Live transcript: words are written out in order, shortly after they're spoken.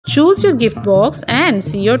Choose your gift box and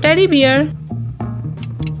see your teddy bear.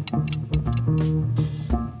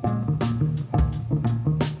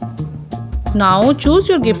 Now choose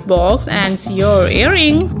your gift box and see your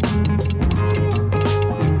earrings.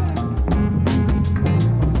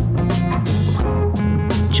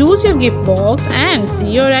 Choose your gift box and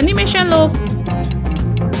see your animation look.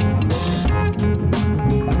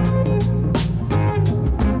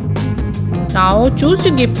 Now choose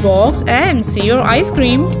your gift box and see your ice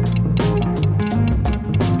cream.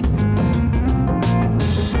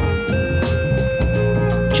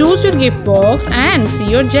 Choose your gift box and see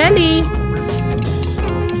your jelly.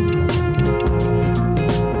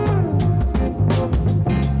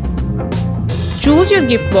 Choose your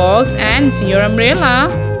gift box and see your umbrella.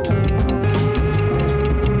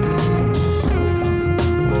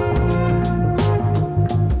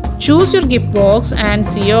 Choose your gift box and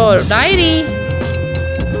see your diary.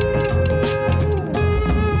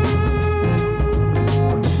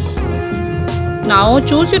 Now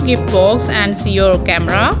choose your gift box and see your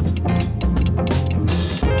camera.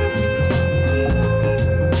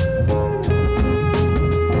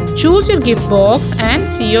 Choose your gift box and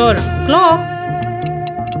see your clock.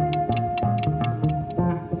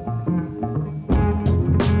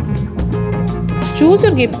 Choose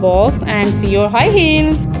your gift box and see your high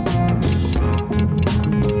heels.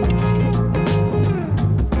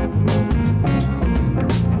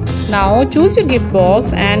 Now choose your gift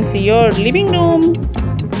box and see your living room.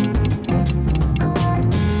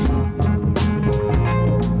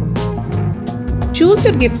 Choose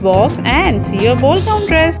your gift box and see your ball gown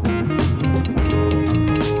dress.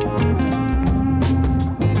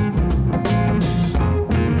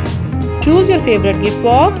 Choose your favorite gift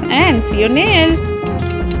box and see your nails.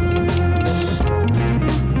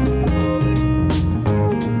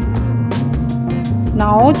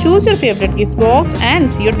 Now choose your favorite gift box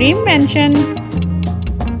and see your dream mansion.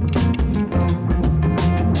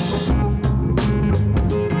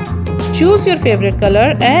 Choose your favorite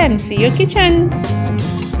color and see your kitchen.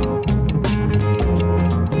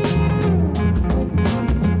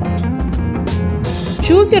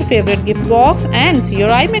 Choose your favorite gift box and see your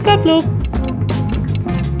eye makeup look.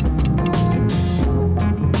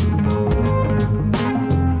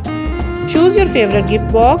 Choose your favorite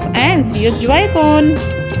gift box and see your joy icon.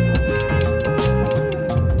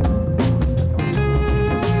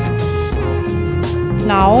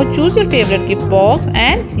 Now choose your favorite gift box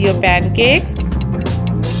and see your pancakes.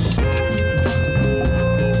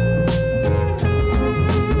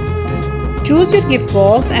 Choose your gift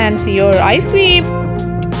box and see your ice cream.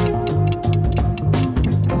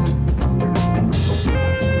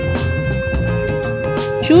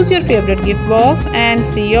 Choose your favorite gift box and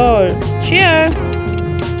see your chair.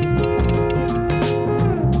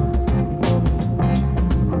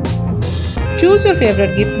 Choose your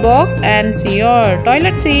favorite gift box and see your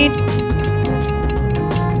toilet seat.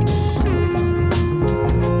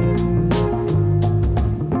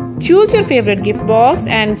 Choose your favorite gift box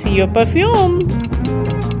and see your perfume.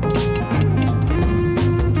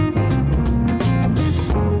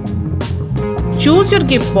 Choose your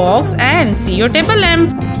gift box and see your table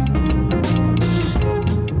lamp.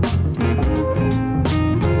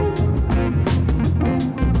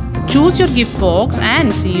 Choose your gift box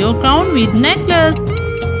and see your crown with necklace.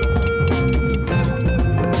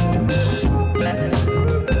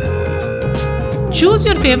 Choose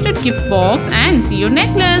your favorite gift box and see your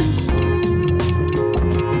necklace.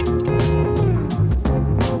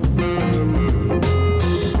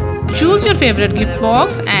 Choose your favorite gift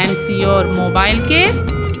box and see your mobile case.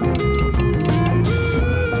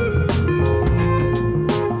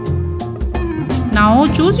 Now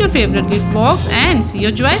choose your favorite gift box and see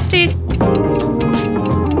your joystick.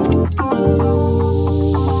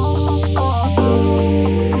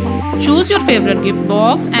 Choose your favorite gift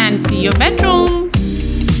box and see your bedroom.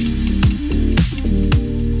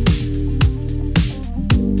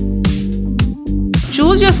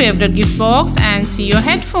 Choose your favorite gift box and see your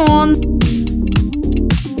headphones.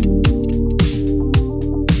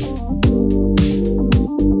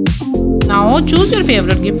 Now choose your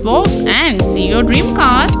favorite gift box and see your dream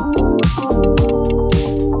car.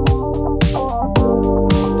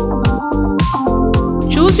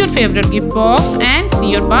 Choose your favorite gift box and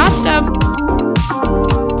see your bathtub.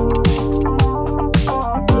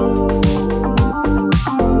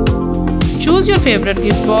 Choose your favorite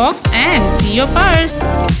gift box and see your purse.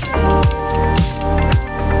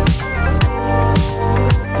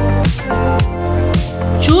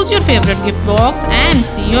 Choose your favorite gift box and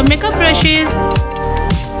see your makeup brushes.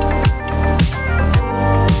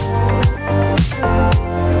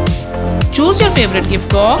 Choose your favorite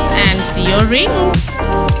gift box and see your rings.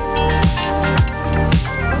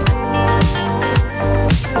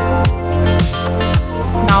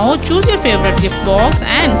 Now choose your favorite gift box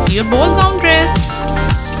and see your ball gown dress.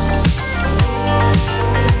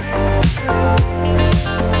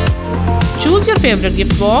 Choose your favorite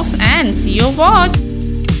gift box and see your watch.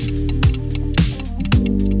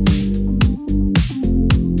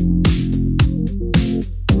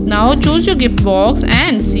 Now choose your gift box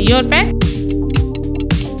and see your pet.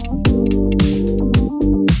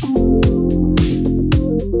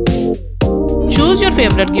 Choose your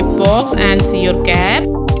favorite gift box and see your cap.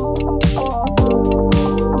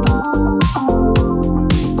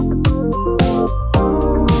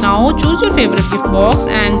 Now choose your favorite gift box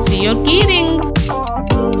and see your key ring.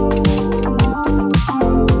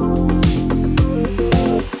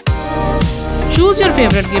 Choose your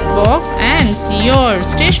favorite gift box and see your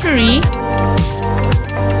stationery.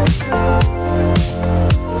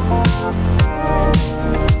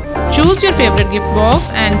 Choose your favorite gift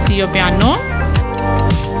box and see your piano.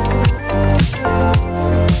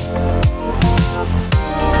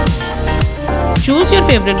 Choose your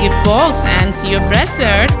favorite gift box and see your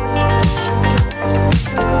bracelet.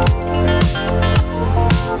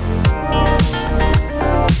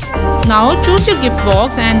 Now choose your gift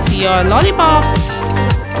box and see your lollipop.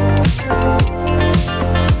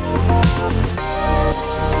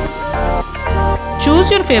 Choose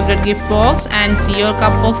your favorite gift box and see your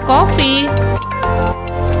cup of coffee.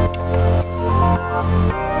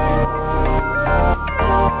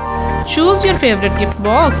 Choose your favorite gift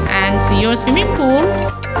box and see your swimming pool.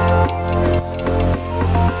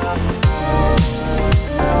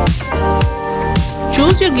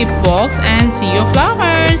 Choose your gift box and see your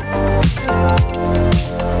flowers.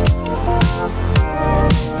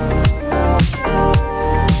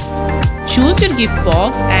 Choose your gift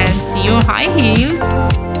box and see your high heels.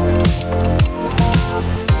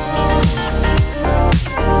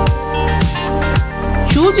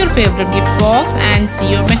 Choose your favorite gift box and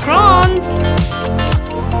see your macarons.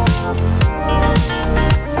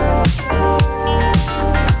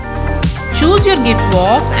 Choose your gift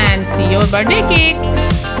box and see your birthday cake.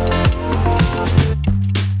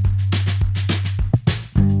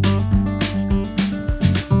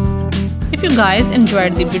 If you guys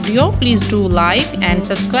enjoyed the video, please do like and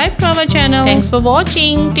subscribe to our channel. Thanks for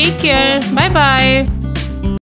watching. Take care. Bye bye.